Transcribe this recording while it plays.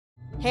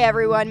Hey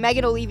everyone,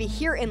 Megan Olivi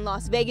here in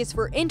Las Vegas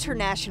for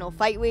International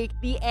Fight Week.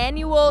 The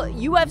annual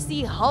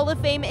UFC Hall of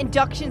Fame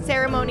induction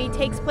ceremony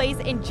takes place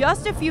in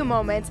just a few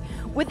moments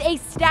with a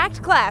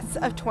stacked class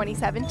of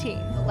 2017.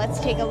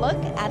 Let's take a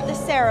look at the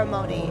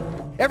ceremony.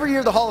 Every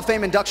year, the Hall of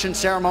Fame induction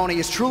ceremony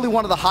is truly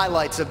one of the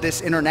highlights of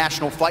this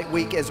International Fight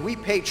Week as we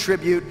pay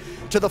tribute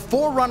to the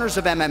forerunners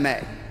of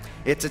MMA.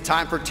 It's a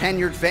time for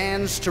tenured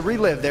fans to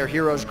relive their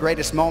heroes'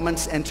 greatest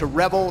moments and to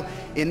revel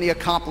in the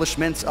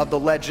accomplishments of the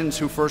legends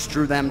who first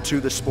drew them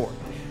to the sport.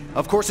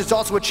 Of course, it's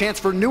also a chance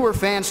for newer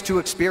fans to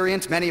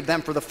experience, many of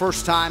them for the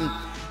first time,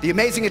 the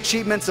amazing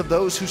achievements of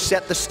those who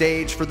set the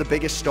stage for the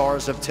biggest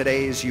stars of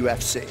today's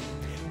UFC.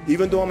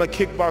 Even though I'm a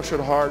kickboxer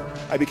at heart,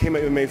 I became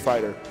an MMA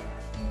fighter.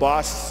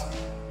 Boss,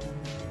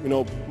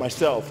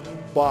 myself,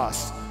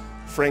 Boss,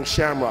 Frank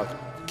Shamrock,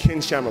 Ken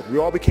Shamrock, we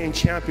all became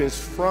champions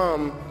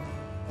from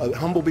a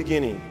humble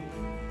beginning.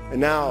 And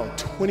now,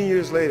 20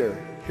 years later,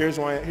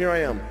 here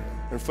I am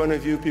in front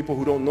of you, people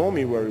who don't know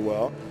me very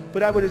well,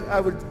 but I would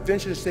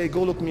venture to say,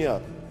 go look me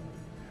up.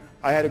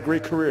 I had a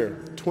great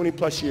career, 20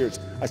 plus years.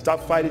 I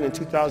stopped fighting in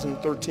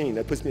 2013.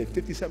 That puts me at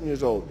 57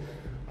 years old.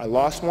 I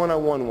lost one, I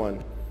won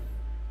one.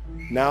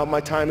 Now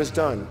my time is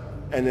done.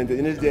 And at the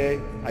end of the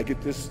day, I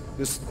get this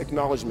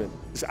acknowledgement,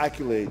 this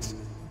accolades.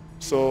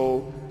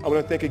 So I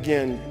want to thank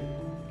again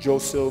Joe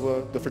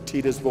Silva, the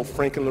Fertittas, both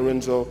Frank and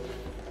Lorenzo,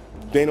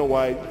 Dana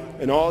White,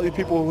 and all the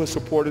people who have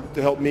supported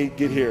to help me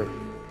get here.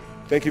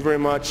 Thank you very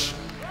much.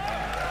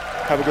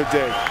 Have a good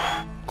day.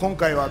 今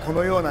回はこ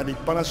のような立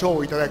派な賞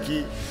をいただ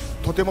き、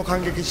とても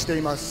感激して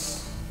いま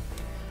す。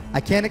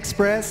I can't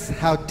express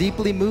how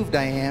deeply moved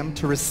I am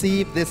to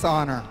receive this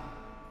honor.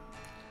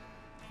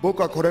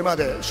 僕はこれま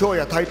で賞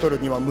やタイトル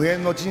には無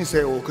縁の人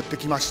生を送って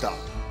きました。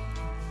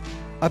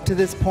Up to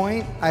this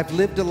point, I've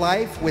lived a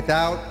life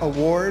without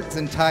awards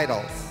and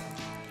titles.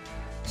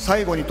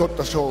 最後に取っ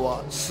た賞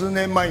は数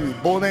年前に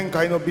忘年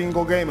会のビン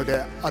ゴゲーム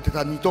で当て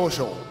た2等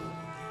賞。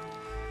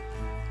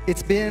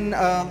It's been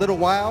a little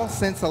while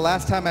since the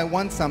last time I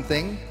won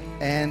something,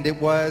 and it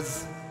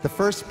was the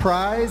first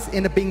prize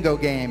in a bingo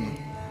game.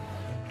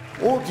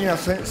 大きな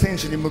選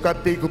手に向かっ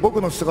ていく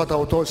僕の姿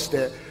を通し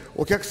て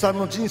お客さん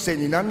の人生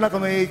に何らか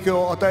の影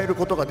響を与える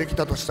ことができ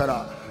たとした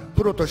ら、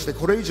プロとして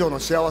これ以上の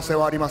幸せ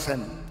はありませ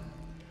ん。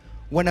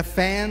When a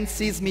fan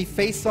sees me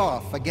face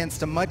off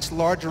against a much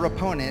larger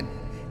opponent,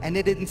 and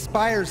it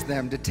inspires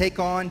them to take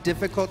on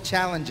difficult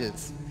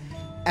challenges.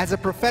 As a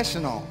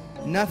professional,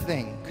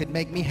 nothing could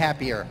make me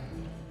happier.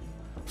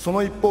 そ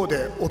の一方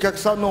で、お客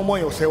さんの思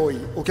いを背負い、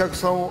お客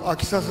さんを飽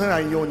きさせな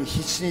いように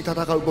必死に戦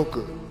う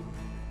僕。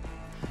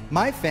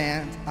I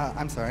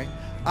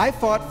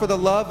fought for the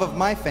love of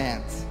my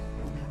fans.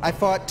 I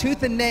fought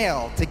tooth and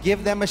nail to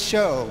give them a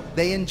show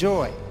they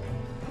enjoy,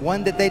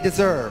 one that they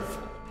deserve.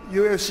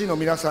 UFC の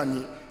皆さん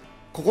に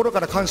心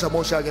から感謝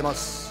申し上げま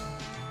す。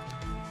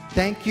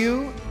Thank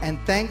you, and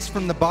thanks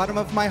from the bottom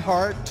of my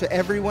heart to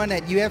everyone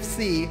at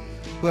UFC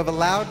who have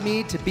allowed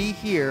me to be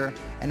here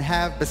and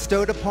have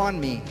bestowed upon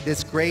me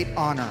this great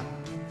honor.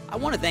 I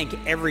want to thank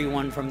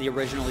everyone from the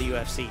original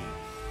UFC.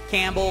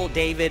 Campbell,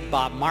 David,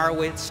 Bob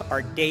Marowitz,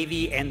 Art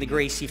Davey, and the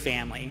Gracie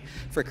family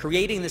for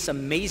creating this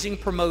amazing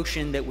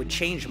promotion that would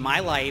change my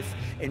life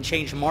and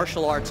change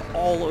martial arts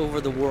all over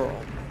the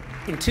world.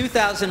 In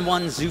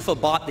 2001,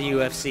 Zuffa bought the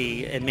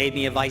UFC and made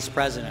me a vice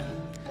president.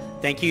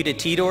 Thank you to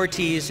Tito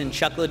Ortiz and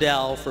Chuck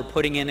Liddell for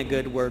putting in a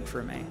good word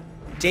for me.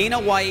 Dana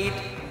White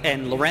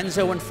and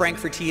Lorenzo and Frank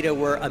Fertitta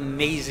were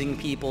amazing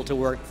people to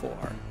work for.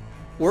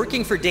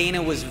 Working for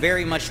Dana was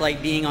very much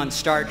like being on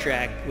Star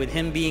Trek, with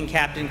him being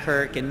Captain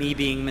Kirk and me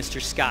being Mr.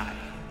 Scott.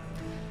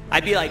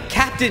 I'd be like,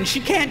 Captain,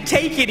 she can't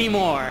take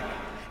anymore.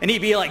 And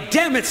he'd be like,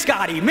 damn it,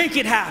 Scotty, make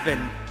it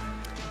happen.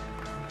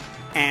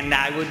 And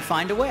I would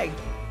find a way.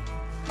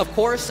 Of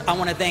course, I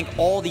want to thank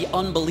all the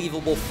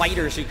unbelievable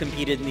fighters who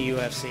competed in the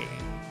UFC.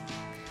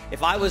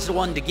 If I was the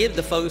one to give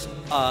the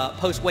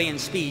post-weigh-in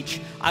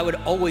speech, I would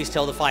always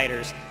tell the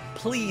fighters,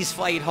 please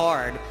fight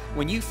hard.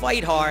 When you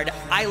fight hard,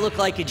 I look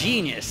like a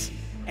genius.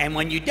 And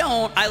when you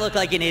don't, I look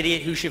like an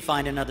idiot who should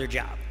find another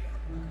job.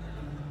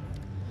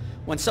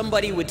 When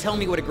somebody would tell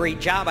me what a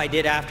great job I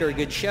did after a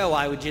good show,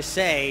 I would just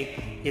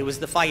say, it was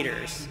the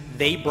fighters.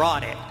 They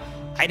brought it.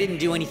 I didn't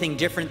do anything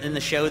different than the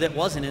show that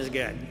wasn't as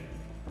good.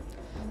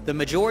 The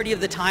majority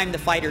of the time, the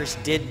fighters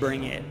did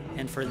bring it.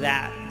 And for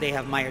that, they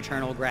have my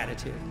eternal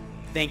gratitude.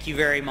 Thank you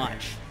very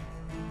much.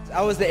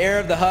 I was the heir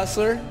of the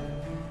hustler,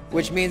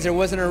 which means there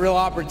wasn't a real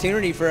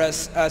opportunity for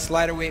us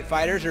lighter weight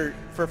fighters or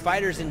for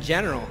fighters in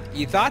general.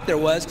 You thought there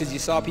was because you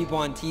saw people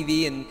on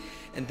TV and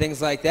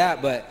things like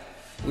that, but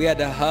we had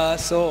to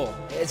hustle.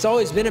 It's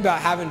always been about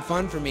having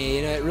fun for me,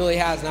 it really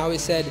has. And I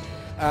always said,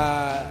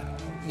 I'm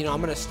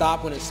going to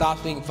stop when it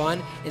stops being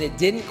fun, and it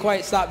didn't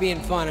quite stop being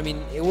fun. I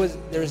mean,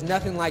 there was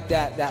nothing like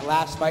that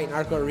last fight in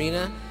Arco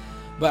Arena,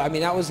 but I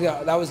mean that was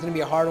going to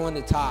be a hard one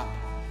to top.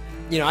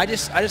 I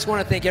just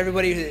want to thank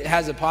everybody who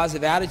has a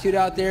positive attitude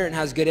out there and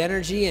has good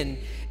energy, and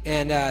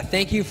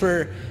thank you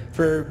for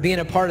being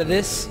a part of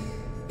this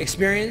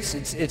experience.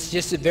 It's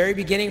just the very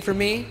beginning for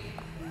me.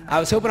 I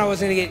was hoping I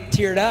wasn't going to get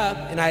teared up,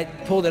 and I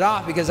pulled it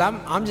off because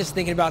I'm just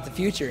thinking about the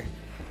future.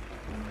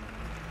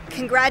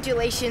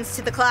 Congratulations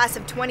to the class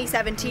of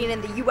 2017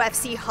 in the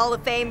UFC Hall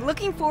of Fame.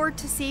 Looking forward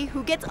to see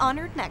who gets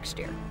honored next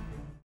year.